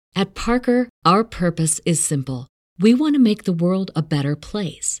At Parker, our purpose is simple. We want to make the world a better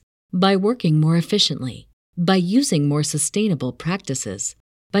place by working more efficiently, by using more sustainable practices,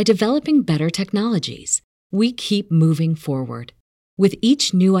 by developing better technologies. We keep moving forward. With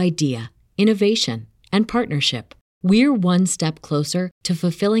each new idea, innovation, and partnership, we're one step closer to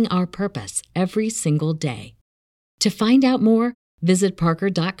fulfilling our purpose every single day. To find out more, visit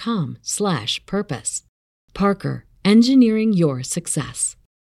parker.com/purpose. Parker, engineering your success.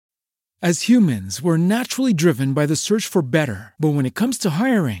 As humans, we're naturally driven by the search for better. But when it comes to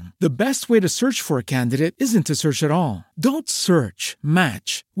hiring, the best way to search for a candidate isn't to search at all. Don't search,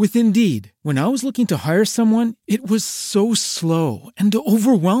 match with Indeed. When I was looking to hire someone, it was so slow and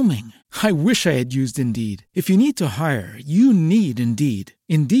overwhelming. I wish I had used Indeed. If you need to hire, you need Indeed.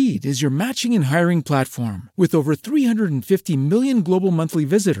 Indeed is your matching and hiring platform with over 350 million global monthly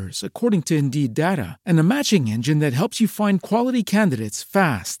visitors, according to Indeed data, and a matching engine that helps you find quality candidates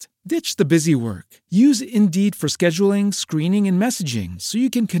fast. Ditch the busy work. Use Indeed for scheduling, screening, and messaging so you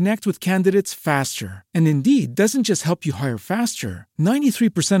can connect with candidates faster. And Indeed doesn't just help you hire faster.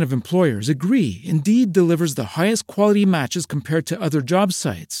 93% of employers agree Indeed delivers the highest quality matches compared to other job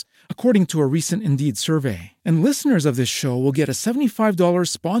sites, according to a recent Indeed survey. And listeners of this show will get a $75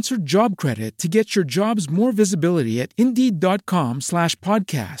 sponsored job credit to get your jobs more visibility at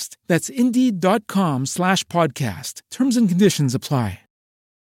Indeed.com/podcast. That's Indeed.com/podcast. Terms and conditions apply.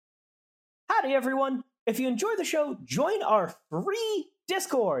 Howdy, everyone. If you enjoy the show, join our free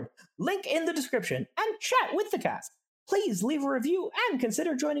Discord. Link in the description, and chat with the cast. Please leave a review and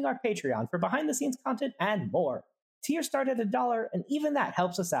consider joining our Patreon for behind-the-scenes content and more. Tiers start at $1, and even that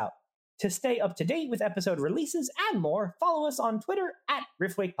helps us out. To stay up to date with episode releases and more, follow us on Twitter at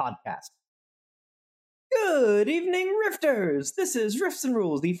Riftwake Podcast. Good evening, Rifters! This is Rifts and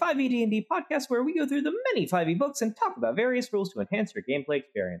Rules, the 5e D&D podcast where we go through the many 5e books and talk about various rules to enhance your gameplay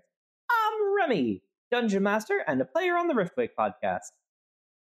experience. I'm Remy, Dungeon Master and a player on the Riftwake podcast.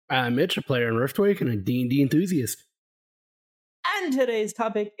 I'm Mitch, a player on Riftwake and a D&D enthusiast. And today's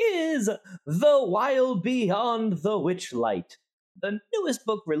topic is The Wild Beyond the Witchlight, the newest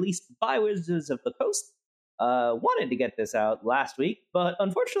book released by Wizards of the Coast. Wanted to get this out last week, but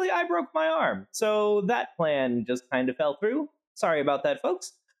unfortunately I broke my arm, so that plan just kind of fell through. Sorry about that,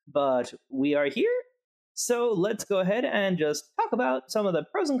 folks, but we are here. So let's go ahead and just talk about some of the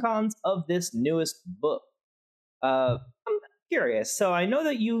pros and cons of this newest book. I'm curious, so I know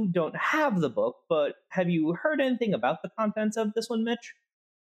that you don't have the book, but have you heard anything about the contents of this one, Mitch?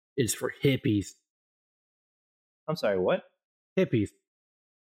 It's for hippies. I'm sorry, what? Hippies.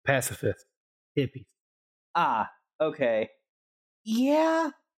 Pacifists. Hippies. Ah, okay.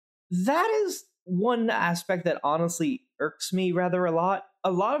 Yeah, that is one aspect that honestly irks me rather a lot.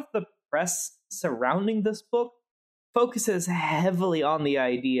 A lot of the press surrounding this book focuses heavily on the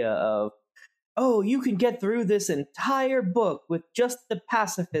idea of, oh, you can get through this entire book with just the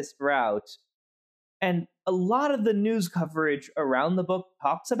pacifist route. And a lot of the news coverage around the book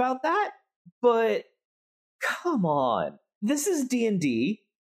talks about that, but come on. This is D&D.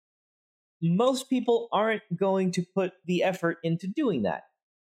 Most people aren't going to put the effort into doing that.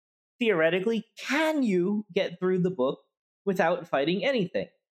 Theoretically, can you get through the book without fighting anything?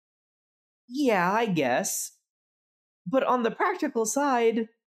 Yeah, I guess. But on the practical side,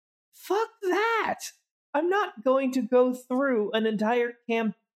 fuck that! I'm not going to go through an entire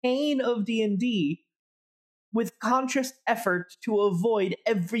campaign of D&D with conscious effort to avoid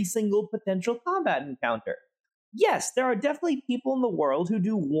every single potential combat encounter. Yes, there are definitely people in the world who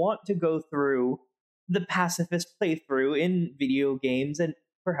do want to go through the pacifist playthrough in video games and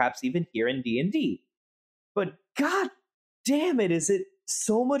perhaps even here in D&D. But god damn it, is it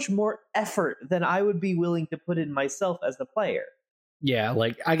so much more effort than I would be willing to put in myself as the player. Yeah,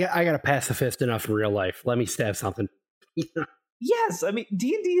 like, I got a pacifist enough in real life. Let me stab something. Yes, I mean,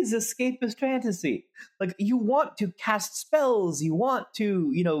 D&D is escapist fantasy. Like, you want to cast spells, you want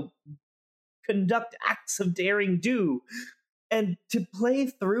to, conduct acts of daring do, and to play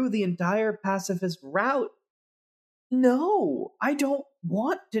through the entire pacifist route, no, I don't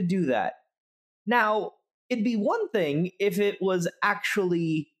want to do that. Now, it'd be one thing if it was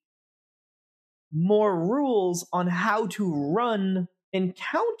actually more rules on how to run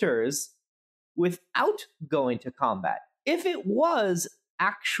encounters without going to combat. If it was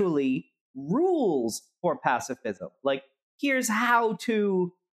actually rules for pacifism, like here's how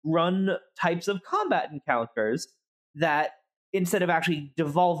to run types of combat encounters that instead of actually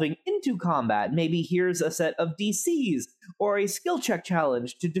devolving into combat, maybe here's a set of DCs or a skill check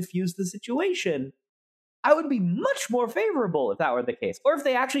challenge to diffuse the situation, I would be much more favorable if that were the case. Or if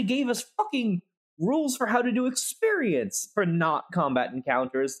they actually gave us fucking rules for how to do experience for not combat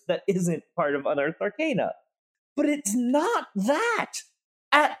encounters that isn't part of Unearthed Arcana. But it's not that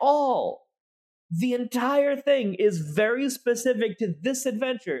at all. The entire thing is very specific to this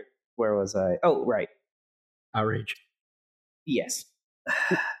adventure. Where was I? Oh, right. Outrage. Yes.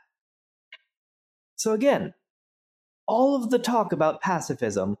 So again, all of the talk about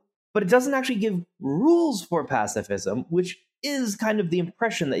pacifism, but it doesn't actually give rules for pacifism, which is kind of the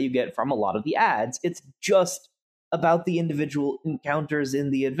impression that you get from a lot of the ads. It's just about the individual encounters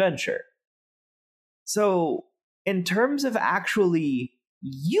in the adventure. So, in terms of actually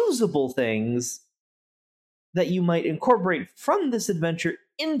usable things that you might incorporate from this adventure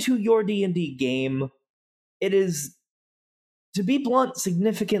into your D&D game, it is, to be blunt,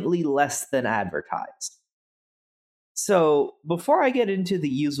 significantly less than advertised. So, before I get into the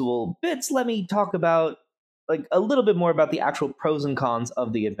usual bits, let me talk about a little bit more about the actual pros and cons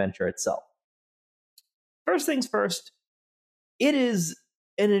of the adventure itself. First things first, it is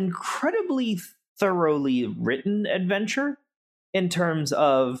an incredibly thoroughly written adventure in terms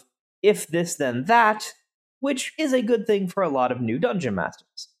of if this then that, which is a good thing for a lot of new dungeon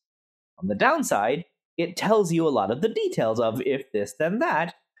masters. On the downside, it tells you a lot of the details of if this then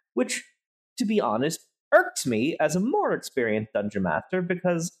that, which, to be honest, irks me as a more experienced dungeon master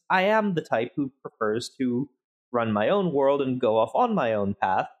because I am the type who prefers to run my own world and go off on my own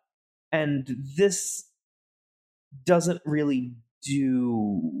path, and this doesn't really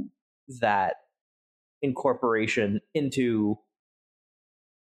do that incorporation into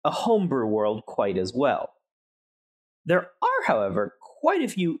a homebrew world quite as well. There are, however, quite a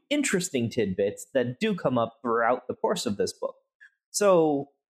few interesting tidbits that do come up throughout the course of this book.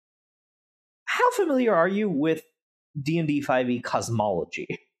 So, how familiar are you with D&D 5e cosmology?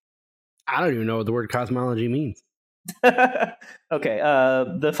 I don't even know what the word cosmology means. Okay,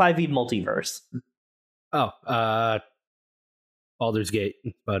 the 5e multiverse. Oh, Baldur's Gate.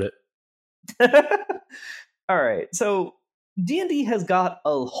 That's about it. All right, so D&D has got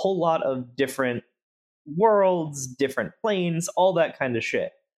a whole lot of different worlds, different planes, all that kind of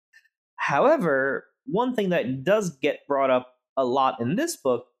shit. However, one thing that does get brought up a lot in this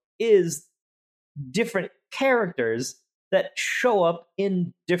book is different characters that show up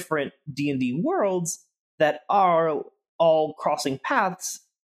in different D&D worlds that are all crossing paths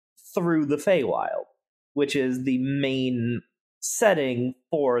through the Feywild, which is the main setting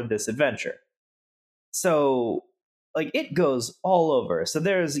for this adventure. So, it goes all over. So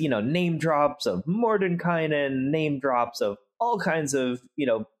there's, name drops of Mordenkainen, name drops of all kinds of,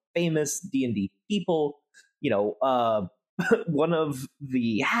 famous D&D people. One of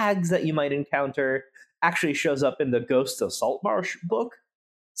the hags that you might encounter actually shows up in the Ghosts of Saltmarsh book.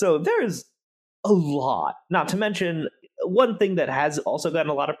 So there's a lot. Not to mention, one thing that has also gotten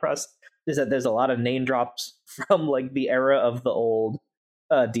a lot of press is that there's a lot of name drops from the era of the old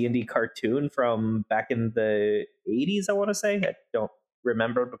D&D cartoon from back in the 80s, I want to say. I don't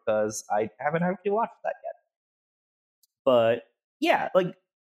remember because I haven't actually watched that yet. But yeah,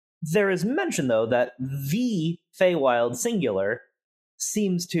 there is mention, though, that the Feywild singular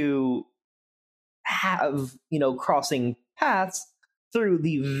seems to have, crossing paths through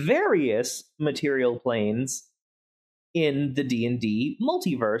the various material planes in the D&D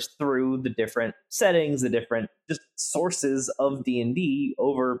multiverse through the different settings, the different just sources of D&D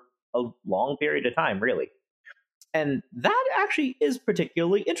over a long period of time, really. And that actually is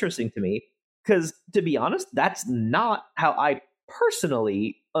particularly interesting to me because, to be honest, that's not how I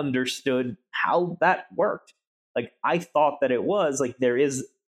personally understood how that worked. I thought that it was there is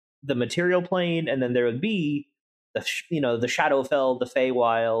the material plane, and then there would be the Shadowfell, the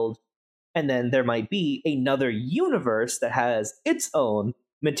Feywild, and then there might be another universe that has its own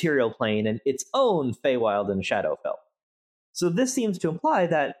material plane and its own Feywild and Shadowfell. So this seems to imply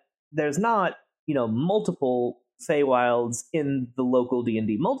that there's not, multiple Feywilds in the local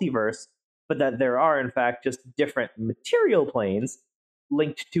D&D multiverse, but that there are, in fact, just different material planes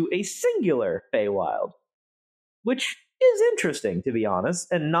linked to a singular Feywild, which is interesting, to be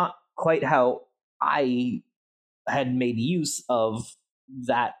honest, and not quite how I had made use of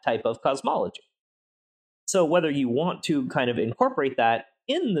that type of cosmology. So whether you want to kind of incorporate that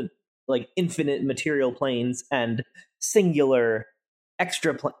in the infinite material planes and singular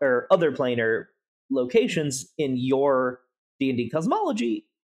extra or other planar locations in your D&D cosmology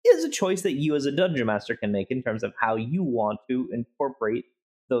is a choice that you as a dungeon master can make in terms of how you want to incorporate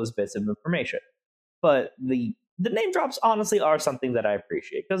those bits of information. But the name drops honestly are something that I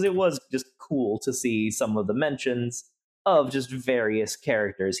appreciate because it was just cool to see some of the mentions of just various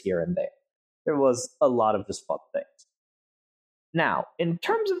characters here and there. There was a lot of just fun things. Now, in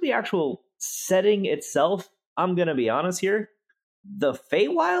terms of the actual setting itself, I'm gonna be honest here, the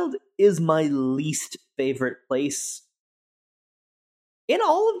Feywild is my least favorite place in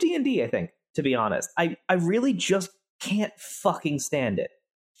all of D&D, I think, to be honest. I really just can't fucking stand it.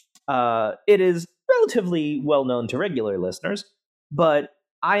 It is relatively well known to regular listeners, but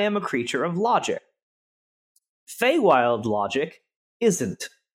I am a creature of logic. Feywild logic isn't.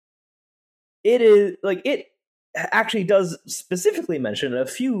 It is, like, it actually does specifically mention in a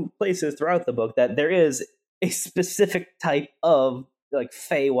few places throughout the book that there is a specific type of, like,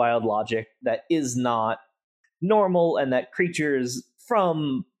 Feywild logic that is not normal, and that creatures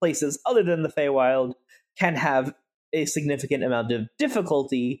from places other than the Feywild can have a significant amount of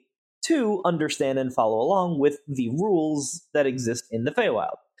difficulty to understand and follow along with the rules that exist in the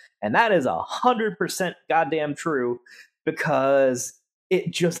Feywild. And that is 100% goddamn true, because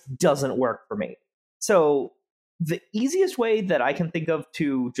it just doesn't work for me. So the easiest way that I can think of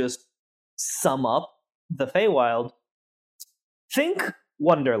to just sum up the Feywild, think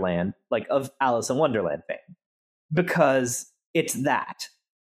Wonderland, like of Alice in Wonderland fame, because it's that.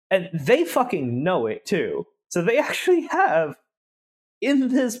 And they fucking know it too. So they actually have, in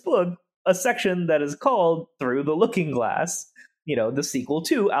this book, a section that is called Through the Looking Glass, the sequel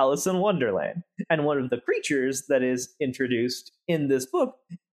to Alice in Wonderland. And one of the creatures that is introduced in this book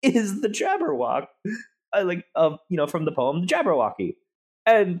is the Jabberwock, from the poem The Jabberwocky.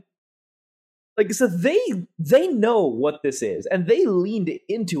 And so they know what this is, and they leaned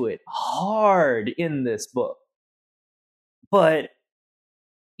into it hard in this book. But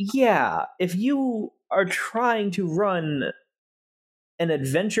yeah, if you are trying to run an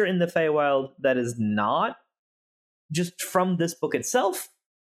adventure in the Feywild that is not just from this book itself,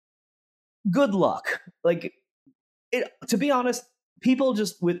 good luck. To be honest, people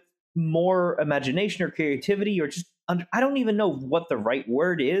just with more imagination or creativity, or just, I don't even know what the right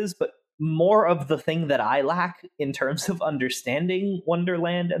word is, but more of the thing that I lack in terms of understanding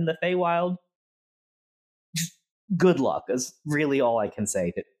Wonderland and the Feywild, just good luck is really all I can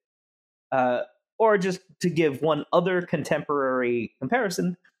say. Or just to give one other contemporary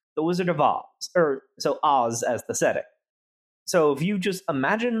comparison, The Wizard of Oz, Oz as the setting. So if you just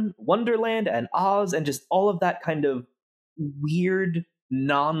imagine Wonderland and Oz and just all of that kind of weird,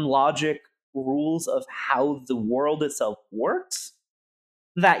 non-logic rules of how the world itself works,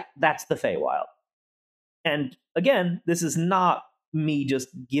 that's the Feywild. And again, this is not me just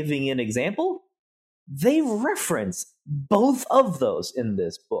giving an example. They reference both of those in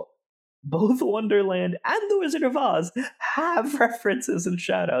this book. Both Wonderland and The Wizard of Oz have references and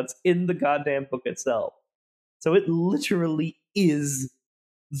shoutouts in the goddamn book itself. So it literally is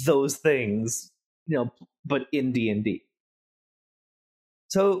those things, but in D&D.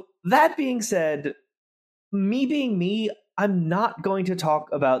 So that being said, me being me, I'm not going to talk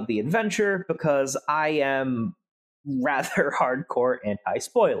about the adventure because I am rather hardcore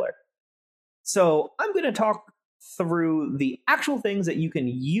anti-spoiler. So I'm going to talk through the actual things that you can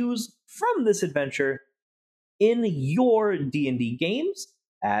use from this adventure in your D&D games,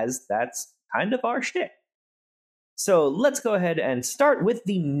 as that's kind of our shtick. So let's go ahead and start with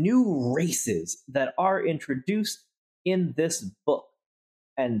the new races that are introduced in this book.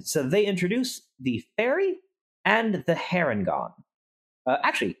 And so they introduce the fairy and the Harengon.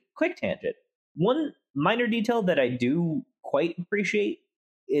 Actually, quick tangent. One minor detail that I do quite appreciate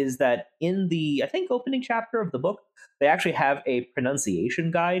is that in the, I think, opening chapter of the book, they actually have a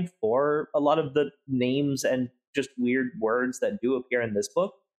pronunciation guide for a lot of the names and just weird words that do appear in this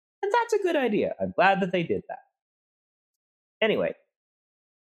book. And that's a good idea. I'm glad that they did that. Anyway,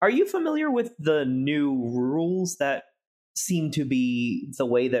 are you familiar with the new rules that seem to be the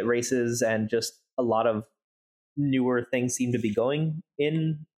way that races and just a lot of newer things seem to be going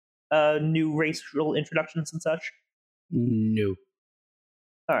in new racial introductions and such? No.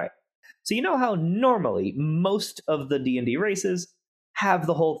 All right. So you know how normally most of the D&D races have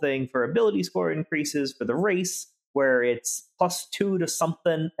the whole thing for ability score increases for the race, where it's +2 to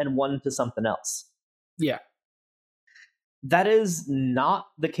something and 1 to something else. Yeah. That is not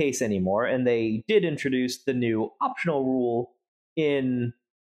the case anymore, and they did introduce the new optional rule in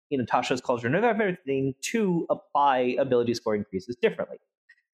Tasha's Cauldron of Everything to apply ability score increases differently.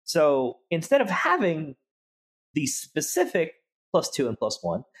 So instead of having the specific +2 and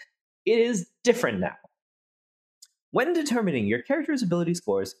 +1, it is different now. When determining your character's ability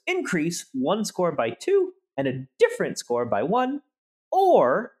scores, increase one score by 2 and a different score by 1,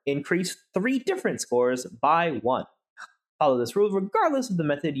 or increase 3 different scores by 1. Follow this rule regardless of the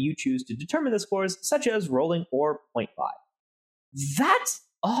method you choose to determine the scores, such as rolling or point buy. That's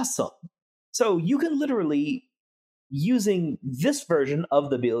awesome. So you can literally using this version of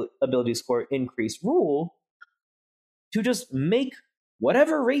the ability score increase rule to just make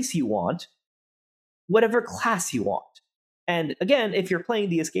whatever race you want, whatever class you want. And again, if you're playing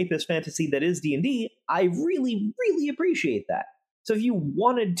the escapist fantasy that is D&D, I really, really appreciate that. So if you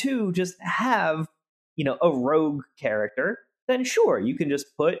wanted to just have, a rogue character, then sure, you can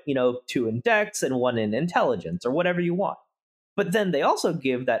just put, 2 in Dex and 1 in Intelligence or whatever you want. But then they also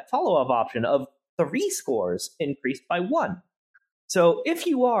give that follow-up option of 3 scores increased by 1. So if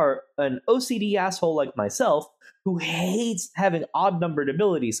you are an OCD asshole like myself who hates having odd-numbered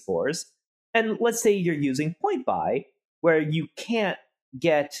ability scores, and let's say you're using point buy, where you can't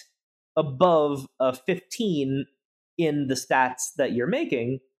get above a 15 in the stats that you're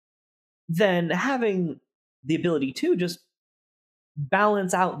making, then having the ability to just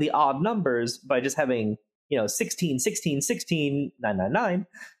balance out the odd numbers by just having, 16, 16, 16, 9, 9, 9,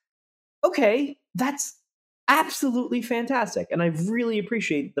 okay, that's absolutely fantastic. And I really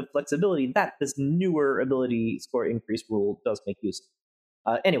appreciate the flexibility that this newer ability score increase rule does make use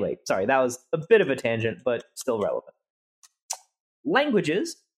of. Anyway, sorry, that was a bit of a tangent, but still relevant.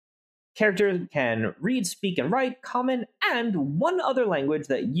 Languages. Characters can read, speak, and write Common and one other language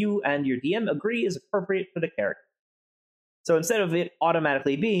that you and your DM agree is appropriate for the character. So instead of it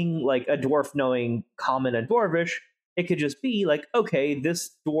automatically being like a dwarf knowing Common and Dwarvish, it could just be like, okay,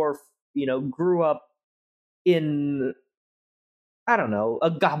 this dwarf, grew up in, I don't know,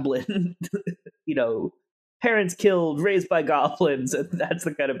 a goblin, parents killed, raised by goblins, and that's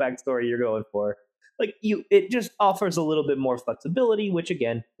the kind of backstory you're going for. Like, it just offers a little bit more flexibility, which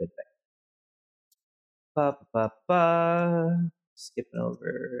again, good thing. Skipping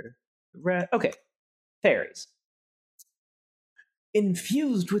over the red. Okay, fairies.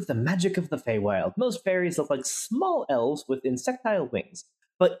 Infused with the magic of the Feywild, most fairies look like small elves with insectile wings,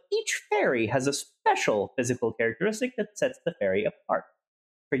 but each fairy has a special physical characteristic that sets the fairy apart.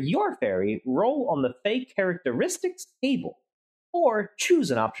 For your fairy, roll on the Fey characteristics table, or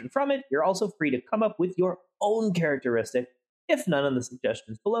choose an option from it. You're also free to come up with your own characteristic if none of the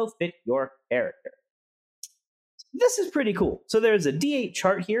suggestions below fit your character. This is pretty cool. So there's a D8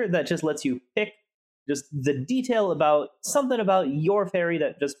 chart here that just lets you pick just the detail about something about your fairy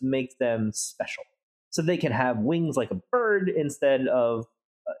that just makes them special. So they can have wings like a bird instead of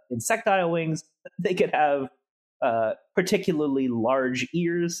insectile wings. They could have particularly large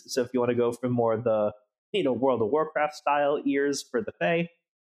ears. So if you want to go for more of the World of Warcraft style ears for the Fae.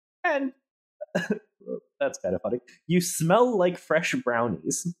 And that's kind of funny. You smell like fresh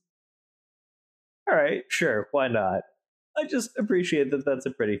brownies. All right, sure, why not? I just appreciate that that's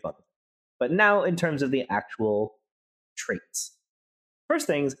a pretty fun thing. But now in terms of the actual traits. First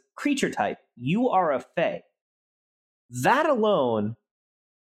things, creature type. You are a Fae. That alone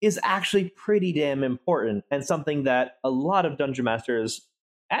is actually pretty damn important and something that a lot of Dungeon Masters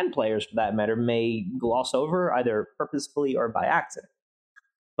and players for that matter may gloss over either purposefully or by accident.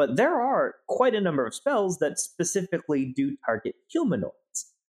 But there are quite a number of spells that specifically do target humanoids.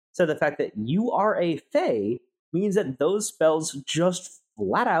 So the fact that you are a Fae means that those spells just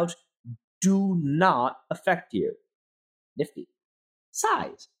flat out do not affect you. Nifty.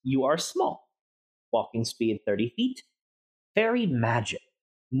 Size. You are small. Walking speed 30 feet. Fairy magic.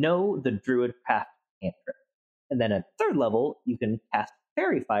 Know the Druid Path cantrip. And then at 3rd level, you can cast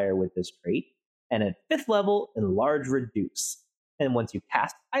Fairy Fire with this trait. And at 5th level, Enlarge Reduce. And once you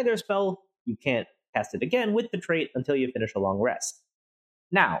cast either spell, you can't cast it again with the trait until you finish a long rest.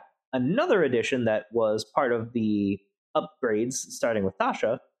 Now, another addition that was part of the upgrades, starting with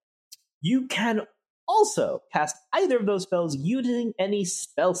Tasha, you can also cast either of those spells using any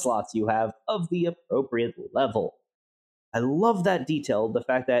spell slots you have of the appropriate level. I love that detail, the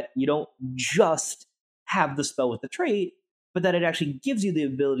fact that you don't just have the spell with the trait, but that it actually gives you the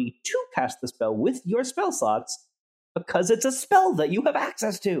ability to cast the spell with your spell slots because it's a spell that you have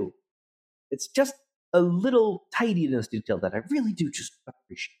access to. It's just a little tidiness detail that I really do just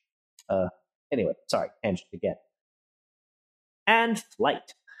appreciate. Anyway, sorry, tangent again. And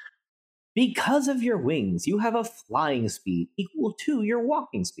flight. Because of your wings, you have a flying speed equal to your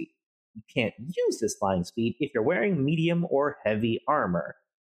walking speed. You can't use this flying speed if you're wearing medium or heavy armor.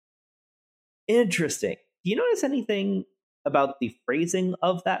 Interesting. Do you notice anything about the phrasing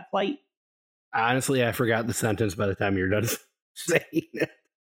of that flight? Honestly, I forgot the sentence by the time you're done saying it.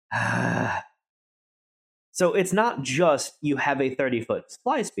 So it's not just you have a 30-foot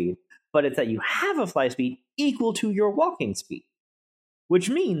fly speed, but it's that you have a fly speed equal to your walking speed. Which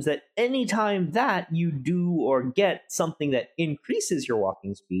means that anytime that you do or get something that increases your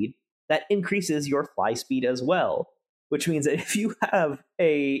walking speed, that increases your fly speed as well. which means that if you have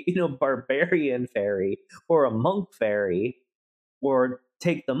a barbarian fairy or a monk fairy, or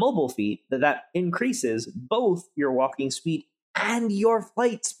take the mobile feat, that increases both your walking speed and your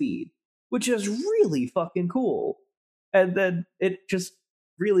flight speed, which is really fucking cool. And then it just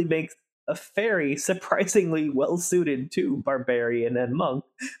really makes a fairy surprisingly well suited to barbarian and monk,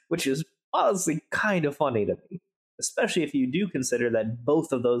 which is honestly kind of funny to me, especially if you do consider that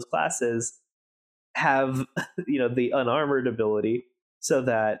both of those classes have the unarmored ability, so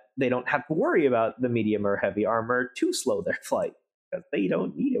that they don't have to worry about the medium or heavy armor to slow their flight, because they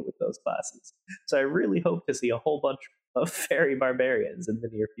don't need it with those classes. So I really hope to see a whole bunch of fairy barbarians in the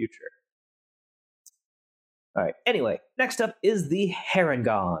near future. All right, anyway, next up is the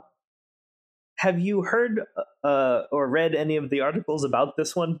Harengon. Have you heard or read any of the articles about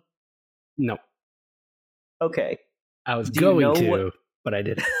this one? No. Okay. I was going to, but I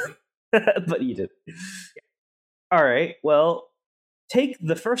didn't. But you did. All right, well, take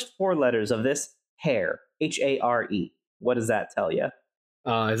the first 4 letters of this, hare, Hare. What does that tell you?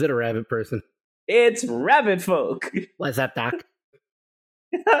 Is it a rabbit person? It's rabbit folk. What's that, Doc?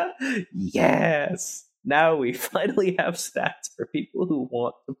 Yes. Now we finally have stats for people who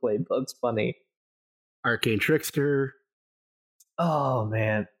want to play Bugs Bunny. Arcane Trickster. Oh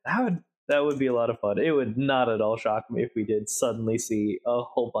man, that would be a lot of fun. It would not at all shock me if we did suddenly see a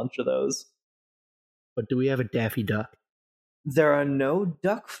whole bunch of those. But do we have a Daffy Duck? There are no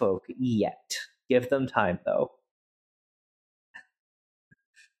duck folk yet. Give them time, though.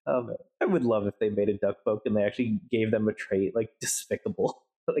 Oh man, I would love if they made a duck folk and they actually gave them a trait like Despicable,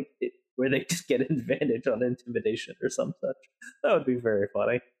 where they just get advantage on intimidation or some such. That would be very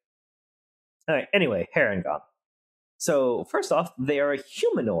funny. All right. Anyway, Harengon. So first off, they are a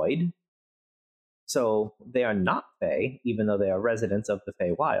humanoid. So they are not Fey, even though they are residents of the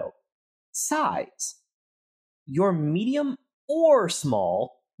Feywild. Size. You're medium or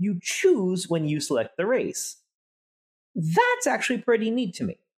small. You choose when you select the race. That's actually pretty neat to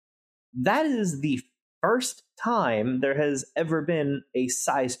me. That is the first time there has ever been a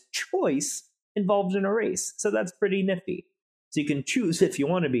size choice involved in a race. So that's pretty nifty. So you can choose if you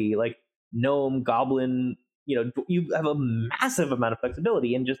want to be like gnome, goblin, you have a massive amount of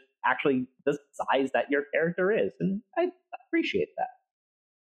flexibility in just actually the size that your character is. And I appreciate that.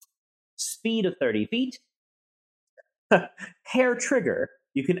 Speed of 30 feet. Hair trigger.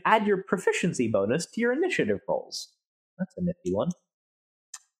 You can add your proficiency bonus to your initiative rolls. That's a nifty one.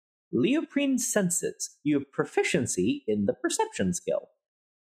 Leoprine senses. You have proficiency in the perception skill.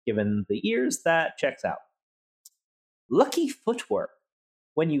 Given the ears, that checks out. Lucky footwork.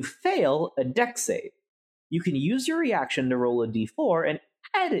 When you fail a dex save, you can use your reaction to roll a d4 and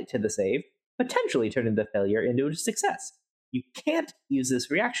add it to the save, potentially turning the failure into a success. You can't use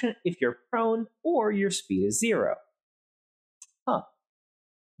this reaction if you're prone or your speed is 0. Huh.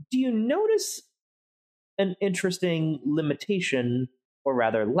 Do you notice an interesting limitation, or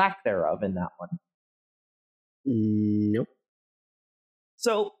rather lack thereof, in that one? Nope.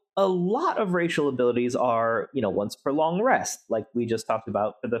 So a lot of racial abilities are, once per long rest, like we just talked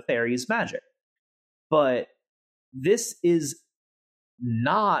about for the fairies' magic. But this is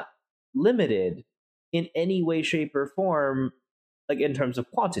not limited in any way, shape, or form, like in terms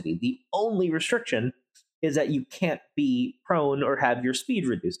of quantity. The only restriction is that you can't be prone or have your speed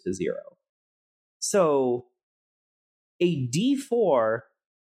reduced to 0. So a d4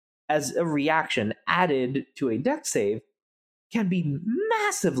 as a reaction added to a dex save can be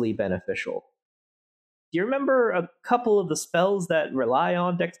massively beneficial. Do you remember a couple of the spells that rely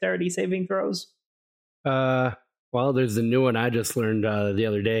on dexterity saving throws? Well, there's the new one I just learned the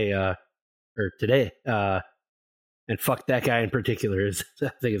other day, or today. And fuck that guy in particular, I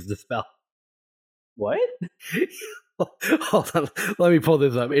think is the spell. What? Hold on, let me pull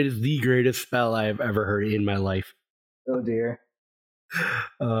this up. It is the greatest spell I have ever heard in my life. Oh dear.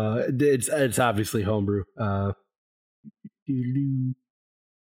 It's obviously homebrew.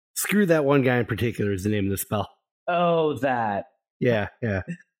 Screw that one guy in particular is the name of the spell. Oh, that. Yeah.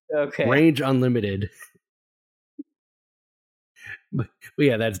 Okay. Range unlimited. But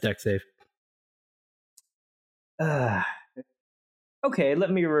yeah, that's dex save. Okay, let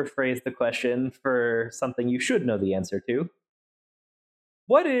me rephrase the question for something you should know the answer to.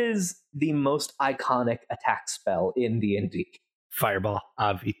 What is the most iconic attack spell in D&D? Fireball,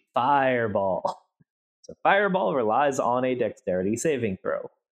 obvi. Fireball. So Fireball relies on a dexterity saving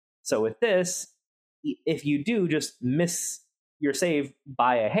throw. So with this, if you do just miss your save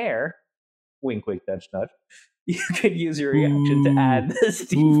by a hair, wink, wink, nudge, nudge, you could use your reaction to add this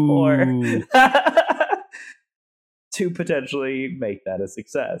d4 to potentially make that a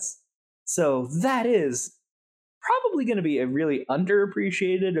success. So that is probably going to be a really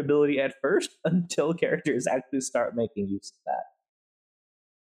underappreciated ability at first until characters actually start making use of that.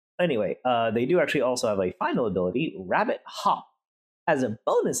 Anyway, they do actually also have a final ability, Rabbit Hop. As a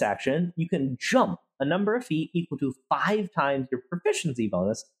bonus action, you can jump a number of feet equal to 5 times your proficiency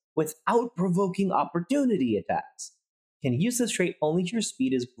bonus without provoking opportunity attacks. You can use this trait only if your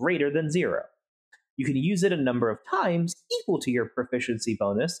speed is greater than 0. You can use it a number of times equal to your proficiency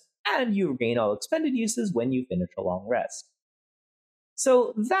bonus, and you regain all expended uses when you finish a long rest.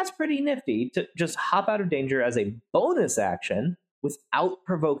 So that's pretty nifty to just hop out of danger as a bonus action without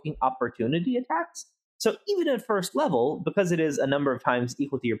provoking opportunity attacks. So even at first level, because it is a number of times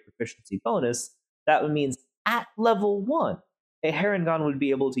equal to your proficiency bonus, that means at level 1, a Harengon would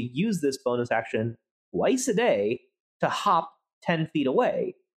be able to use this bonus action twice a day to hop 10 feet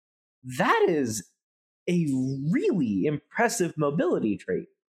away. That is a really impressive mobility trait.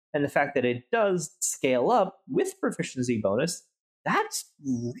 And the fact that it does scale up with proficiency bonus, that's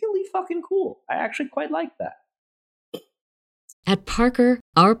really fucking cool. I actually quite like that. At Parker,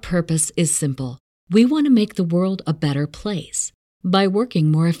 our purpose is simple. We want to make the world a better place by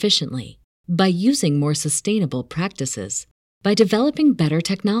working more efficiently, by using more sustainable practices, by developing better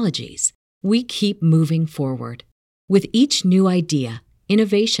technologies. We keep moving forward. With each new idea,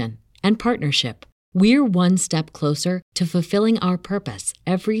 innovation, and partnership, we're one step closer to fulfilling our purpose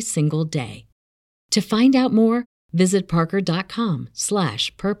every single day. To find out more, visit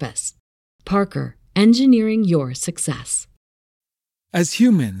parker.com/purpose. Parker, engineering your success. As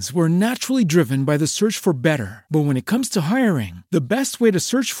humans, we're naturally driven by the search for better. But when it comes to hiring, the best way to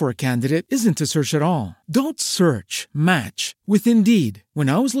search for a candidate isn't to search at all. Don't search, match with Indeed. When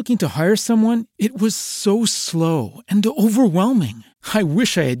I was looking to hire someone, it was so slow and overwhelming. I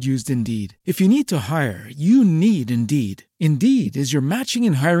wish I had used Indeed. If you need to hire, you need Indeed. Indeed is your matching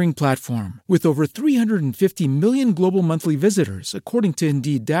and hiring platform with over 350 million global monthly visitors, according to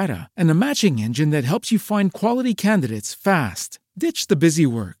Indeed data, and a matching engine that helps you find quality candidates fast. Ditch the busy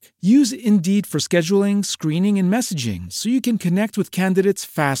work. Use Indeed for scheduling, screening, and messaging so you can connect with candidates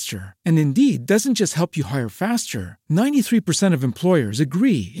faster. And Indeed doesn't just help you hire faster. 93% of employers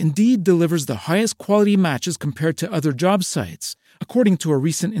agree Indeed delivers the highest quality matches compared to other job sites, according to a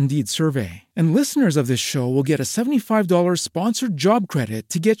recent Indeed survey. And listeners of this show will get a $75 sponsored job credit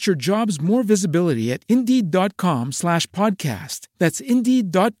to get your jobs more visibility at Indeed.com/podcast. That's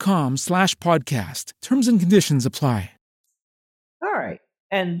Indeed.com/podcast. Terms and conditions apply. All right,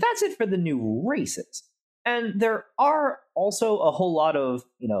 and that's it for the new races. And there are also a whole lot of,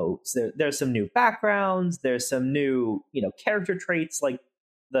 there's some new backgrounds, there's some new, character traits like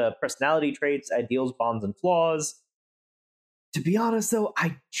the personality traits, ideals, bonds, and flaws. To be honest, though,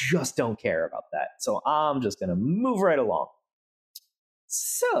 I just don't care about that. So I'm just going to move right along.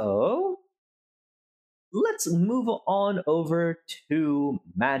 So let's move on over to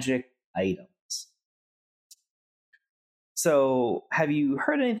magic items. So, have you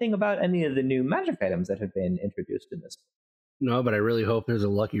heard anything about any of the new magic items that have been introduced in this book? No, but I really hope there's a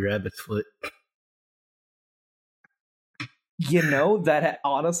lucky rabbit's foot. That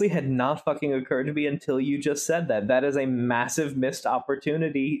honestly had not fucking occurred to me until you just said that. That is a massive missed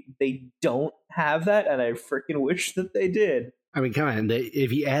opportunity. They don't have that, and I freaking wish that they did. I mean, come on.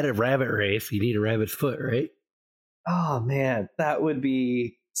 If you add a rabbit race, you need a rabbit's foot, right? Oh, man. That would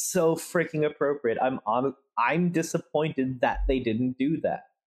be so freaking appropriate. I'm disappointed that they didn't do that.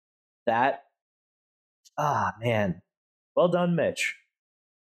 Man. Well done, Mitch.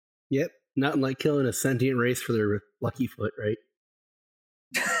 Yep. Nothing like killing a sentient race for their lucky foot, right?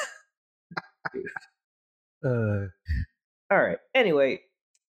 All right. Anyway,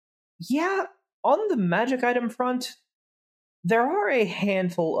 yeah, on the magic item front, there are a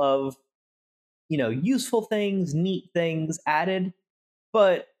handful of, useful things, neat things added,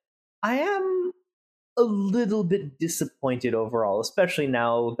 but I am a little bit disappointed overall, especially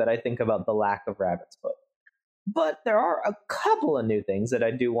now that I think about the lack of rabbit's foot. But there are a couple of new things that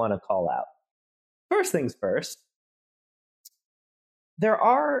I do want to call out. First things first, there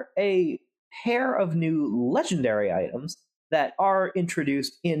are a pair of new legendary items that are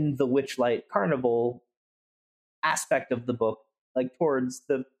introduced in the Witchlight Carnival aspect of the book, like towards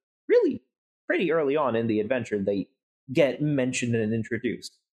the really pretty early on in the adventure, they get mentioned and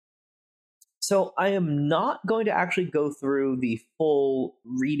introduced. So I am not going to actually go through the full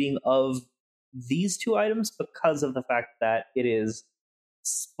reading of these two items because of the fact that it is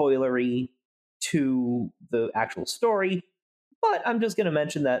spoilery to the actual story, but I'm just going to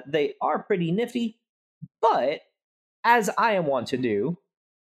mention that they are pretty nifty. But as I am wont to do,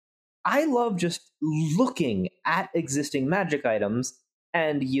 I love just looking at existing magic items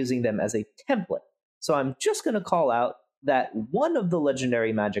and using them as a template. So I'm just going to call out that one of the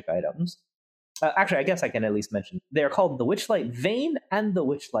legendary magic items, actually, I guess I can at least mention, they're called the Witchlight Vein and the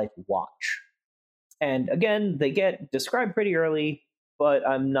Witchlight Watch. And again, they get described pretty early, but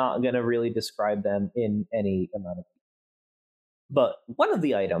I'm not going to really describe them in any amount of detail. But one of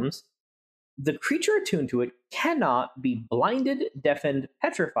the items, the creature attuned to it cannot be blinded, deafened,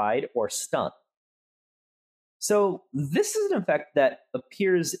 petrified, or stunned. So this is an effect that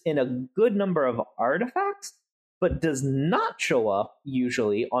appears in a good number of artifacts, but does not show up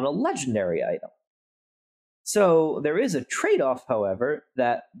usually on a legendary item. So there is a trade-off, however,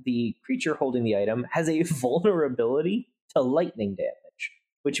 that the creature holding the item has a vulnerability to lightning damage,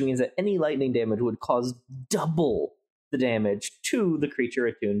 which means that any lightning damage would cause double the damage to the creature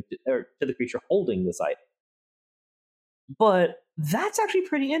attuned or to the creature holding this item. But that's actually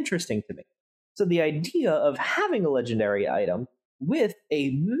pretty interesting to me. So the idea of having a legendary item with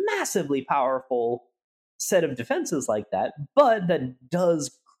a massively powerful set of defenses like that, but that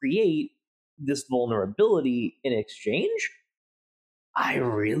does create this vulnerability in exchange, I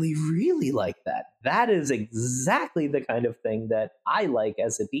really, really like that. That is exactly the kind of thing that I like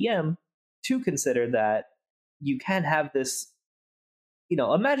as a DM to consider, that you can have this,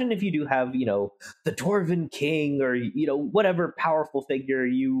 imagine if you do have, the Dwarven King or, whatever powerful figure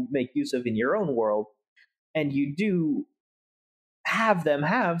you make use of in your own world, and you do have them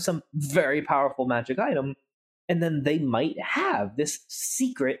have some very powerful magic item, and then they might have this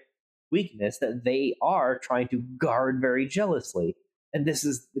secret weakness that they are trying to guard very jealously. And this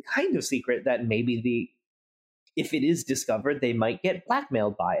is the kind of secret that maybe if it is discovered, they might get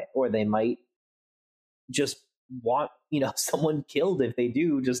blackmailed by it, or they might just want, someone killed if they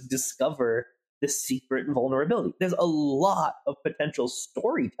do just discover this secret vulnerability. There's a lot of potential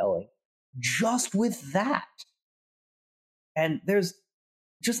storytelling just with that. And there's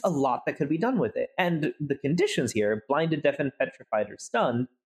just a lot that could be done with it. And the conditions here, blinded, deafened, petrified, or stunned,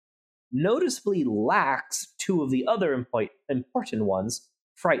 noticeably lacks two of the other important ones,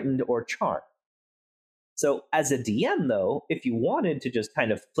 frightened or charmed. So as a DM, though, if you wanted to just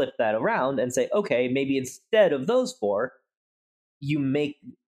kind of flip that around and say, okay, maybe instead of those four, you make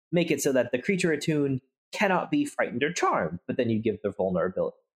it so that the creature attuned cannot be frightened or charmed, but then you give their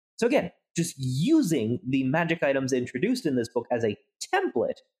vulnerability. So again, just using the magic items introduced in this book as a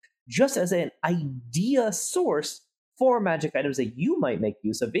template, just as an idea source for magic items that you might make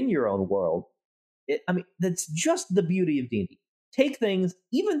use of in your own world. That's just the beauty of D&D. Take things,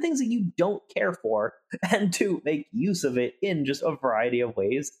 even things that you don't care for, and to make use of it in just a variety of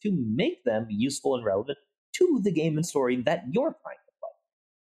ways to make them useful and relevant to the game and story that you're trying to play.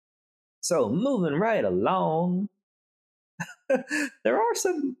 So, moving right along, there are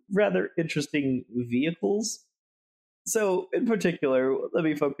some rather interesting vehicles. So, in particular, let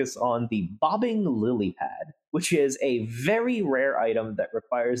me focus on the Bobbing Lily Pad, which is a very rare item that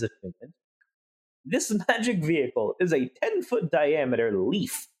requires attunement. This magic vehicle is a 10-foot diameter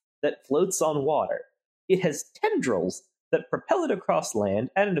leaf that floats on water. It has tendrils that propel it across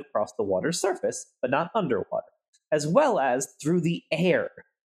land and across the water's surface, but not underwater, as well as through the air.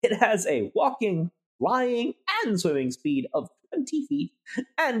 It has a walking, flying, and swimming speed of 20 feet,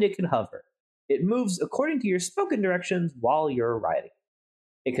 and it can hover. It moves according to your spoken directions while you're riding.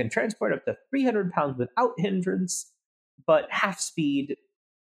 It can transport up to 300 pounds without hindrance, but half speed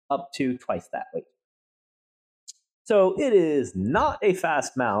up to twice that weight. So it is not a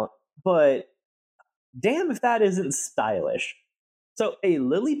fast mount, but damn if that isn't stylish. So a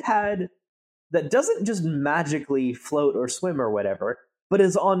lily pad that doesn't just magically float or swim or whatever, but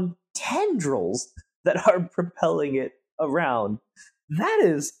is on tendrils that are propelling it around. That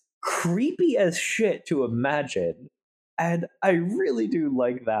is creepy as shit to imagine. And I really do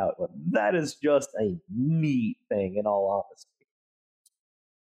like that one. That is just a neat thing, in all honesty.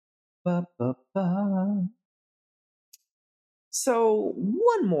 So,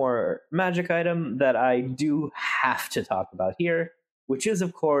 one more magic item that I do have to talk about here, which is,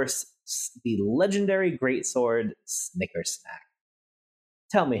 of course, the legendary greatsword Snickersnack.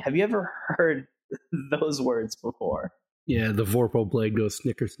 Tell me, have you ever heard those words before? Yeah, the Vorpal blade goes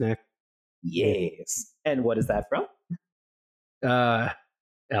Snickersnack. Yes. And what is that from?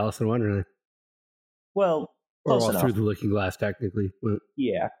 Alice in Wonderland. Well, close enough. Through the Looking Glass, technically.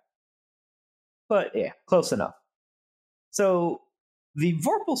 Yeah. But yeah, close enough. So, the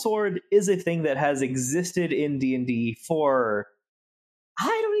Vorpal sword is a thing that has existed in D&D for,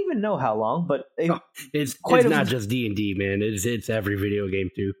 I don't even know how long, but it's not just D&D, man. It's every video game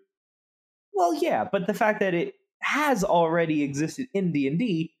too. Well, yeah, but the fact that it has already existed in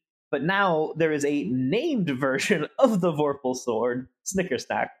D&D But now there is a named version of the Vorpal sword,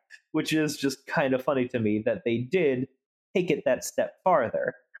 Snickersnack, which is just kind of funny to me that they did take it that step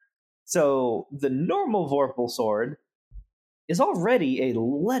farther. So the normal Vorpal sword is already a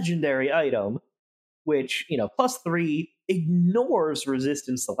legendary item, which, +3 ignores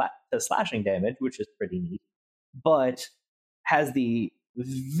resistance to slashing damage, which is pretty neat, but has the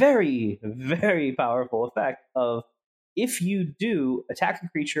very, very powerful effect of if you do attack a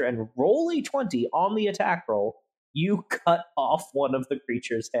creature and roll a 20 on the attack roll, you cut off one of the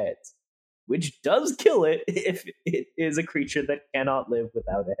creature's heads, which does kill it if it is a creature that cannot live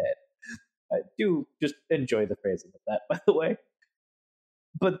without a head. I do just enjoy the phrasing of that, by the way.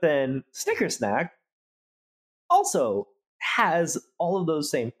 But then Snickersnack also has all of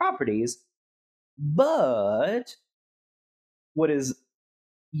those same properties, but what is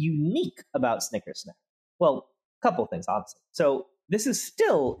unique about Snickersnack? Well, a couple things, honestly. So this is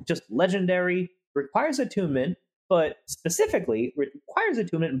still just legendary, requires attunement, but specifically requires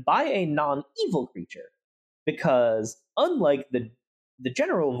attunement by a non-evil creature. Because unlike the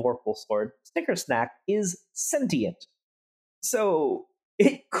general Vorpal sword, Snickersnack is sentient. So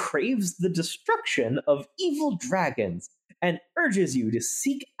it craves the destruction of evil dragons and urges you to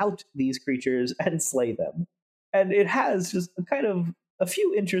seek out these creatures and slay them. And it has just a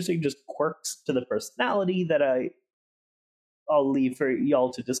few interesting just quirks to the personality that I'll leave for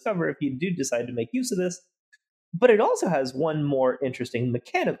y'all to discover if you do decide to make use of this. But it also has one more interesting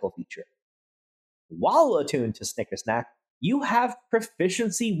mechanical feature. While attuned to Snickersnack, you have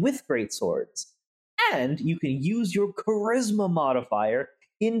proficiency with greatswords, and you can use your charisma modifier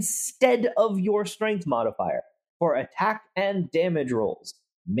instead of your strength modifier for attack and damage rolls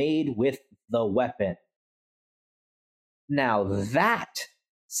made with the weapon. Now that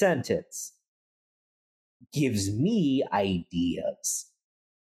sentence gives me ideas.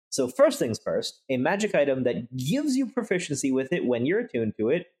 So first things first, a magic item that gives you proficiency with it when you're attuned to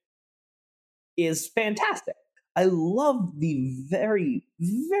it is fantastic. I love the very,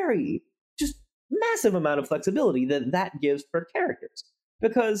 very just massive amount of flexibility that gives for characters.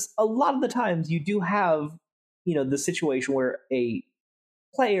 Because a lot of the times you do have, the situation where a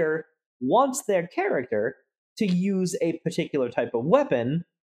player wants their character to use a particular type of weapon,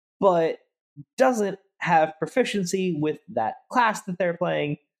 but doesn't have proficiency with that class that they're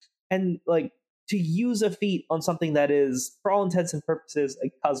playing. And to use a feat on something that is, for all intents and purposes,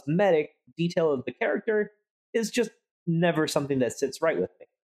 a cosmetic detail of the character is just never something that sits right with me.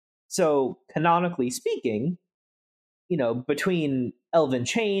 So, canonically speaking, between Elven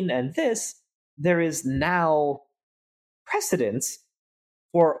Chain and this, there is now precedence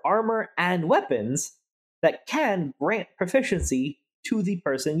for armor and weapons that can grant proficiency to the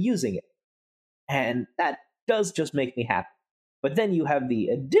person using it. And that does just make me happy. But then you have the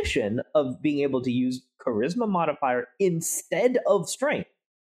addition of being able to use charisma modifier instead of strength.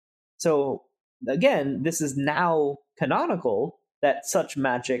 So again, this is now canonical that such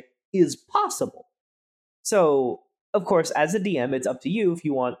magic is possible. So, of course, as a DM, it's up to you if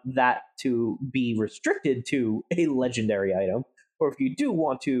you want that to be restricted to a legendary item, or if you do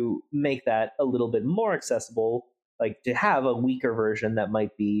want to make that a little bit more accessible, like to have a weaker version that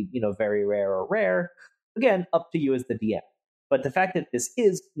might be, very rare or rare. Again, up to you as the DM. But the fact that this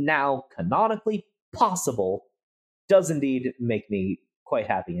is now canonically possible does indeed make me quite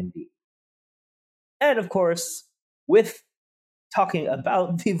happy indeed. And of course, with talking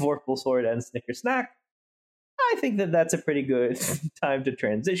about the Vorpal sword and Snickersnack, I think that that's a pretty good time to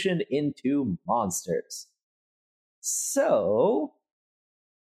transition into monsters. So,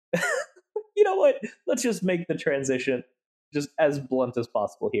 you know what? Let's just make the transition just as blunt as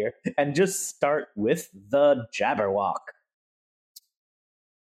possible here, and just start with the Jabberwock.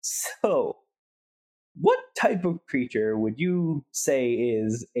 So, what type of creature would you say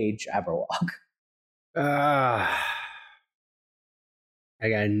is a Jabberwock? I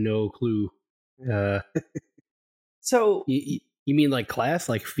got no clue. So you mean like class,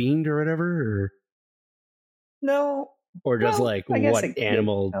 like fiend or whatever, no, or just what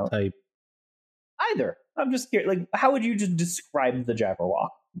animal type? Either. I'm just scared. How would you just describe the Jabberwock?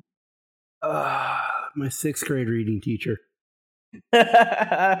 My 6th grade reading teacher.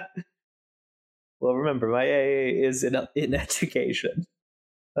 Well, remember, my AA is in education.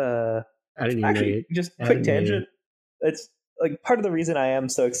 I didn't even actually, just quick tangent. It's part of the reason I am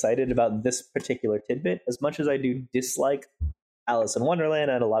so excited about this particular tidbit, as much as I do dislike Alice in Wonderland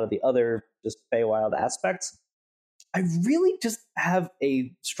and a lot of the other just Feywild aspects, I really just have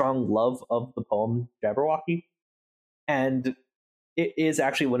a strong love of the poem Jabberwocky. And it is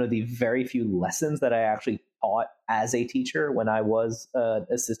actually one of the very few lessons that I actually taught as a teacher when I was an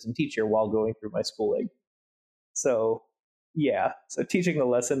assistant teacher while going through my schooling. So, yeah. So teaching the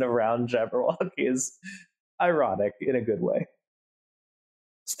lesson around Jabberwock is ironic in a good way.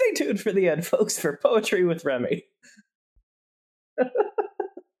 Stay tuned for the end, folks, for Poetry with Remy.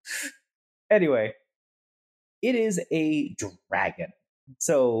 Anyway, it is a dragon.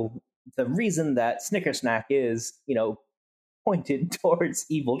 So the reason that Snickersnack is, pointed towards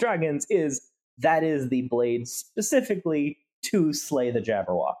evil dragons is that is the blade specifically to slay the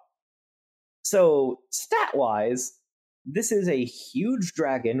Jabberwock. So stat-wise, this is a huge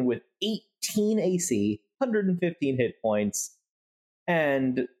dragon with 18 AC, 115 hit points,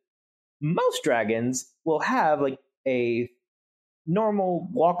 and most dragons will have like a normal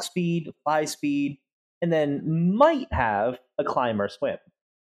walk speed, fly speed, and then might have a climb or swim.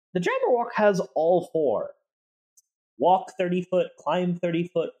 The Jabberwock has all four. Walk 30 foot, climb 30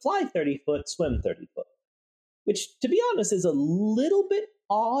 foot, fly 30 foot, swim 30 foot. Which, to be honest, is a little bit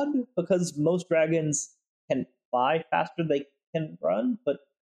odd because most dragons can fly faster than they can run, but,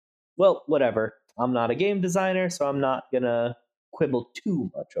 well, whatever. I'm not a game designer, so I'm not gonna quibble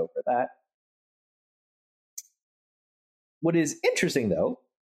too much over that. What is interesting, though,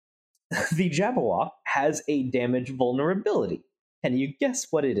 the Jabberwock has a damage vulnerability. Can you guess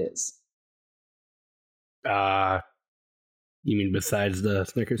what it is? You mean besides the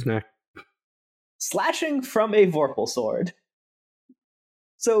Snickersnack? Slashing from a Vorpal sword.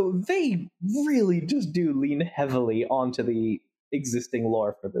 So they really just do lean heavily onto the existing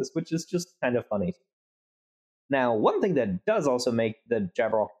lore for this, which is just kind of funny. Now, one thing that does also make the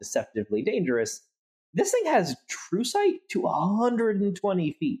Jabberwock deceptively dangerous, this thing has True Sight to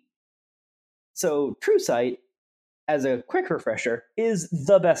 120 feet. So True Sight, as a quick refresher, is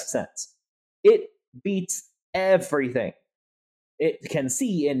the best sense. It beats everything. It can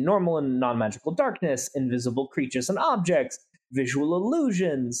see in normal and non-magical darkness, invisible creatures and objects, visual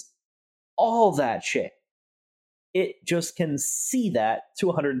illusions, all that shit. It just can see that to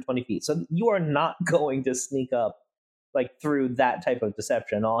 120 feet. So you are not going to sneak up like through that type of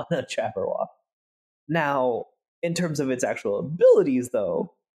deception on a Jabberwock. Now, in terms of its actual abilities,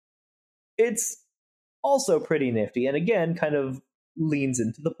 though, it's also pretty nifty, and again, kind of leans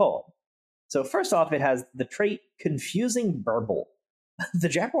into the poem. So first off, it has the trait Confusing Burble. The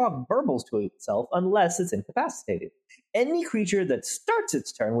Jabberwock burbles to itself unless it's incapacitated. Any creature that starts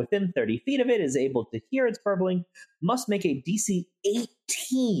its turn within 30 feet of it is able to hear its burbling, must make a DC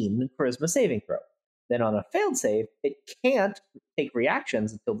 18 Charisma saving throw. Then on a failed save, it can't take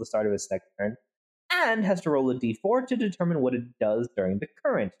reactions until the start of its next turn, and has to roll a d4 to determine what it does during the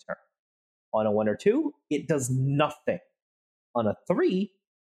current turn. On a 1 or 2, it does nothing. On a 3,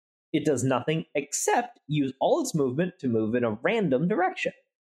 it does nothing except use all its movement to move in a random direction.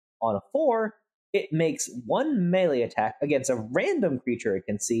 On a 4, it makes one melee attack against a random creature it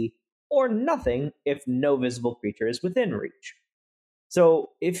can see, or nothing if no visible creature is within reach. So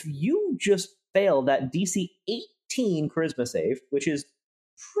if you just fail that DC 18 Charisma save, which is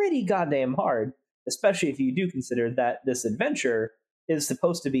pretty goddamn hard, especially if you do consider that this adventure is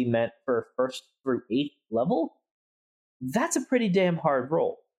supposed to be meant for 1st through 8th level, that's a pretty damn hard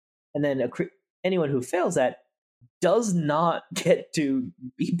roll. And then anyone who fails that does not get to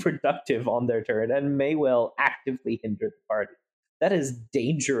be productive on their turn and may well actively hinder the party. That is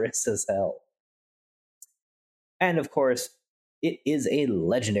dangerous as hell. And of course, it is a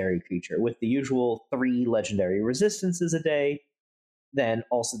legendary creature with the usual 3 legendary resistances a day, then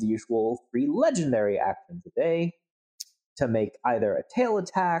also the usual 3 legendary actions a day to make either a tail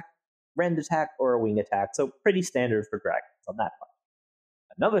attack, rend attack, or a wing attack. So pretty standard for dragons on that one.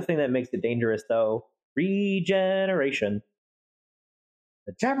 Another thing that makes it dangerous, though, regeneration.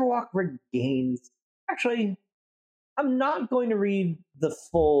 The Jabberwock regains... Actually, I'm not going to read the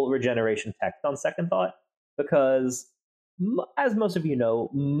full regeneration text on second thought, because, as most of you know,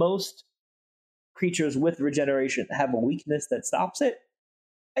 most creatures with regeneration have a weakness that stops it.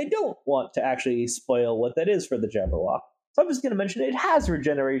 I don't want to actually spoil what that is for the Jabberwock, so I'm just going to mention it has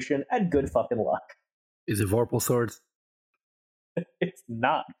regeneration and good fucking luck. Is it Vorpal swords? It's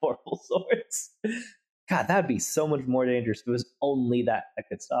not Vorpal swords. God, that'd be so much more dangerous if it was only that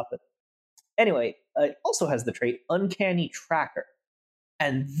could stop it. Anyway, it also has the trait Uncanny Tracker.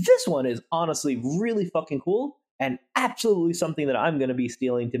 And this one is honestly really fucking cool, and absolutely something that I'm going to be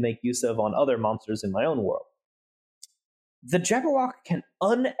stealing to make use of on other monsters in my own world. The Jabberwock can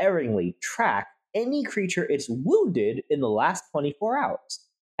unerringly track any creature it's wounded in the last 24 hours,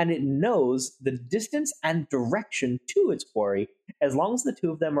 and it knows the distance and direction to its quarry as long as the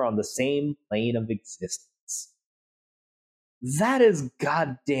two of them are on the same plane of existence. That is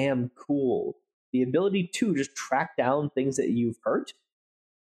goddamn cool. The ability to just track down things that you've hurt,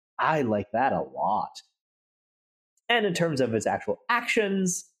 I like that a lot. And in terms of its actual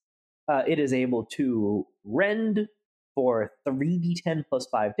actions, it is able to rend for 3d10 plus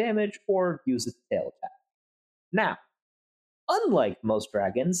 5 damage or use its tail attack. Now, unlike most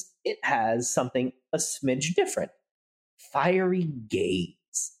dragons, it has something a smidge different. Fiery Gaze.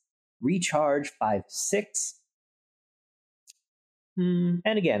 Recharge 5/6. And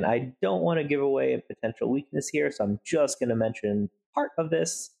again, I don't want to give away a potential weakness here, so I'm just going to mention part of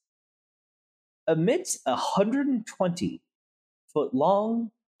this. Emits a 120-foot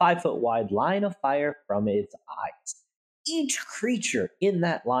long, 5-foot wide line of fire from its eyes. Each creature in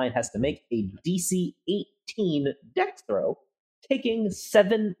that line has to make a DC 18 dex throw, taking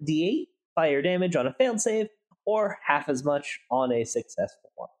 7d8 fire damage on a failed save, or half as much on a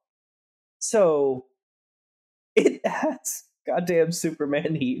successful one. So, it has goddamn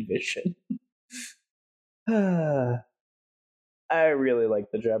Superman heat vision. I really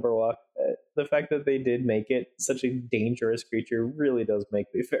like the Jabberwock. The fact that they did make it such a dangerous creature really does make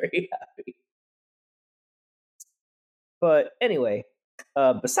me very happy. But anyway,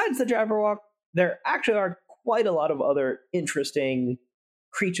 besides the Jabberwock, there actually are quite a lot of other interesting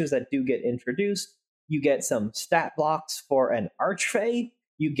creatures that do get introduced. You get some stat blocks for an Archfey.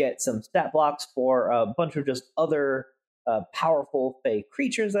 You get some stat blocks for a bunch of just other powerful Fey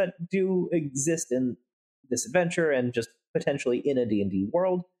creatures that do exist in this adventure and just potentially in a D&D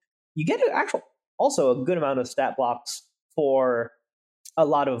world. You get also a good amount of stat blocks for a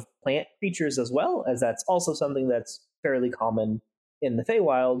lot of plant creatures as well, as that's also something that's fairly common in the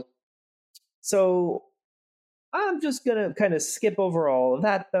Feywild. So I'm just going to kind of skip over all of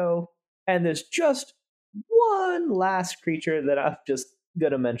that, though, and there's just one last creature that I'm just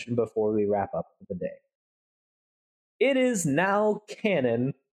going to mention before we wrap up for the day. It is now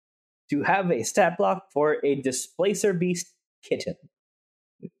canon to have a stat block for a Displacer Beast kitten.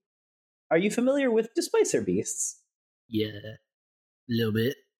 Are you familiar with Displacer Beasts? Yeah, a little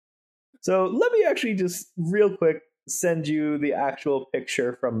bit. So let me actually just real quick send you the actual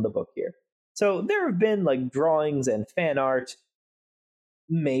picture from the book here. So there have been like drawings and fan art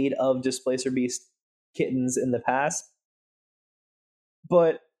made of Displacer Beast kittens in the past,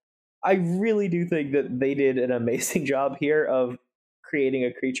 but I really do think that they did an amazing job here of creating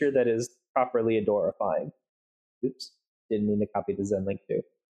a creature that is properly adorifying. Oops, didn't mean to copy the Zen link too.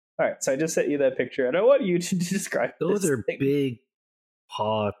 All right, so I just sent you that picture, and I want you to describe those this are thing. Big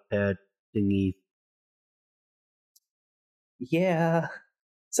paw pad thingies. Yeah.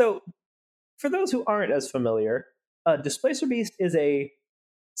 So, for those who aren't as familiar, Displacer Beast is a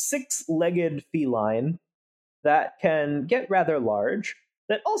 6-legged feline that can get rather large,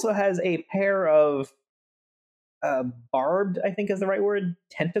 that also has a pair of barbed, I think is the right word,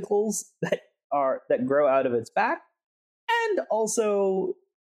 tentacles that grow out of its back, and also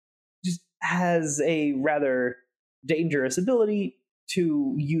just has a rather dangerous ability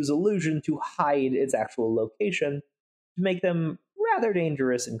to use illusion to hide its actual location to make them rather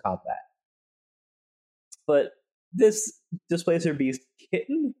dangerous in combat. But this Displacer Beast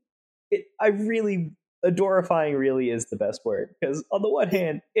kitten, adorifying really is the best word, because on the one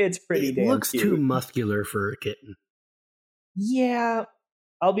hand, it's pretty damn looks cute. too muscular for a kitten. Yeah,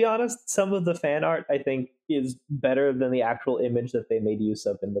 I'll be honest, some of the fan art I think is better than the actual image that they made use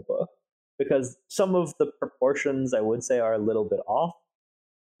of in the book, because some of the proportions I would say are a little bit off.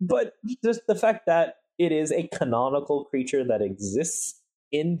 But just the fact that it is a canonical creature that exists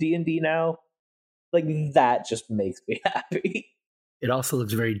in D&D now, like, that just makes me happy. It also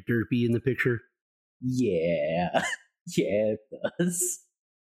looks very derpy in the picture. Yeah. Yeah, it does.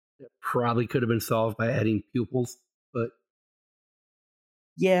 It probably could have been solved by adding pupils, but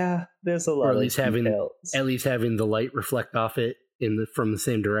yeah, there's a lot or of details. At least having the light reflect off it from the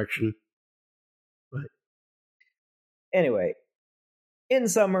same direction. But anyway, in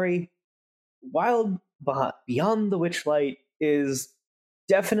summary, Wild Beyond the Witchlight is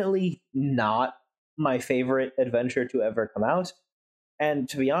definitely not my favorite adventure to ever come out, and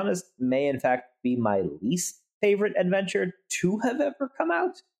to be honest, may in fact be my least favorite adventure to have ever come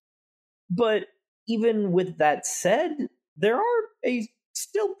out. But even with that said, there are a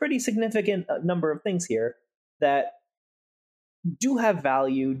still pretty significant number of things here that do have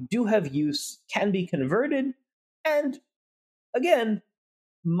value, do have use, can be converted, and again,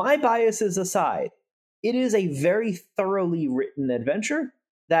 my biases aside, it is a very thoroughly written adventure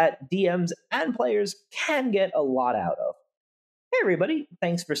that DMs and players can get a lot out of. Hey everybody,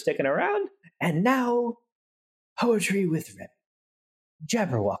 thanks for sticking around, and now, Poetry with Remy,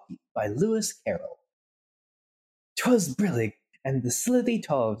 Jabberwocky by Lewis Carroll. 'Twas brillig, and the slithy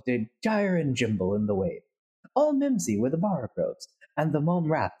tove did gyre and gimble in the wave. All mimsy were the borogoves, and the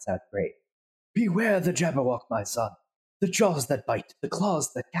mome raths outbrave. Beware the Jabberwock, my son, the jaws that bite, the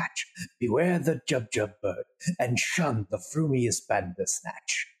claws that catch. Beware the Jubjub bird, and shun the frumious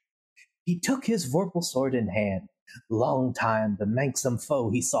Bandersnatch. He took his vorpal sword in hand. Long time the manxome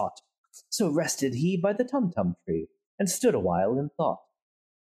foe he sought. So rested he by the Tumtum tree, and stood awhile in thought.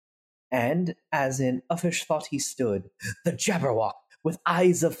 And, as in uffish thought he stood, the Jabberwock, with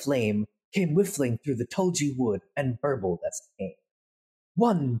eyes of flame, came whiffling through the tulgey wood, and burbled as it came.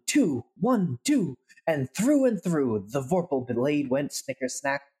 1, 2, 1, 2, and through the vorpal blade went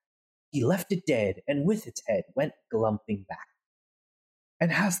snicker-snack. He left it dead, and with its head went glumping back.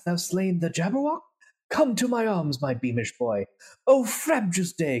 And hast thou slain the Jabberwock? Come to my arms, my beamish boy. O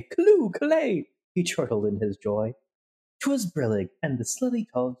frabjous day, callooh, callay, he chortled in his joy. 'Twas brillig, and the slithy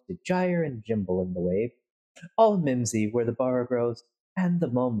toves did gyre and gimble in the wave. All mimsy were the borogoves, and the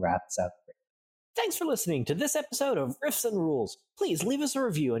mome raths outbrave. Thanks for listening to this episode of Riffs and Rules. Please leave us a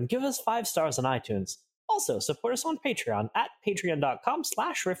review and give us 5 stars on iTunes. Also, support us on Patreon at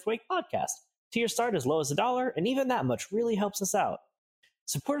patreon.com/riftwakepodcast. Tier start as low as $1, and even that much really helps us out.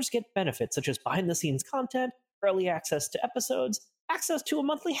 Supporters get benefits such as behind-the-scenes content, early access to episodes, access to a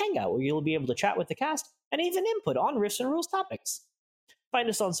monthly hangout where you'll be able to chat with the cast, and even input on Riffs and Rules topics. Find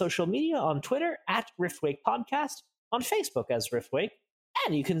us on social media on Twitter at RiftWakePodcast, on Facebook as Riftwake,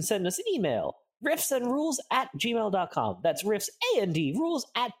 and you can send us an email, riffsandrules@gmail.com. That's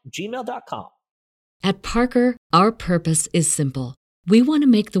riffsandrules@gmail.com. At Parker, our purpose is simple. We want to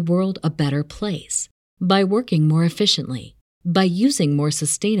make the world a better place by working more efficiently, by using more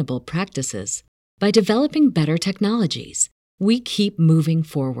sustainable practices, by developing better technologies. We keep moving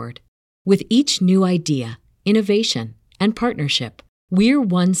forward. With each new idea, innovation, and partnership, we're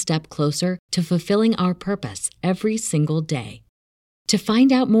one step closer to fulfilling our purpose every single day. To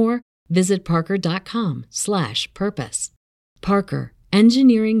find out more, visit parker.com/purpose. Parker,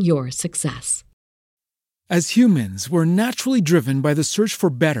 engineering your success. As humans, we're naturally driven by the search for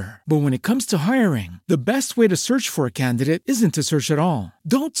better. But when it comes to hiring, the best way to search for a candidate isn't to search at all.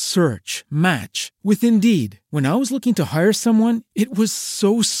 Don't search, match with Indeed. When I was looking to hire someone, it was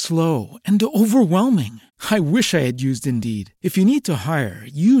so slow and overwhelming. I wish I had used Indeed. If you need to hire,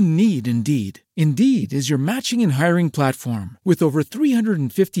 you need Indeed. Indeed is your matching and hiring platform with over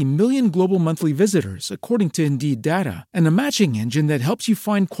 350 million global monthly visitors, according to Indeed data, and a matching engine that helps you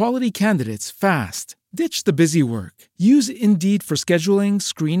find quality candidates fast. Ditch the busy work. Use Indeed for scheduling,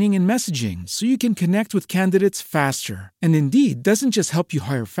 screening, and messaging so you can connect with candidates faster. And Indeed doesn't just help you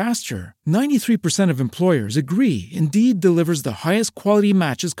hire faster. 93% of employers agree Indeed delivers the highest quality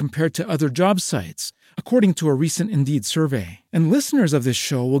matches compared to other job sites, according to a recent Indeed survey. And listeners of this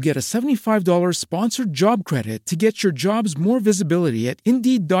show will get a $75 sponsored job credit to get your jobs more visibility at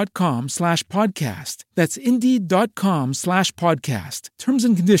Indeed.com/podcast. That's Indeed.com/podcast. Terms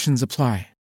and conditions apply.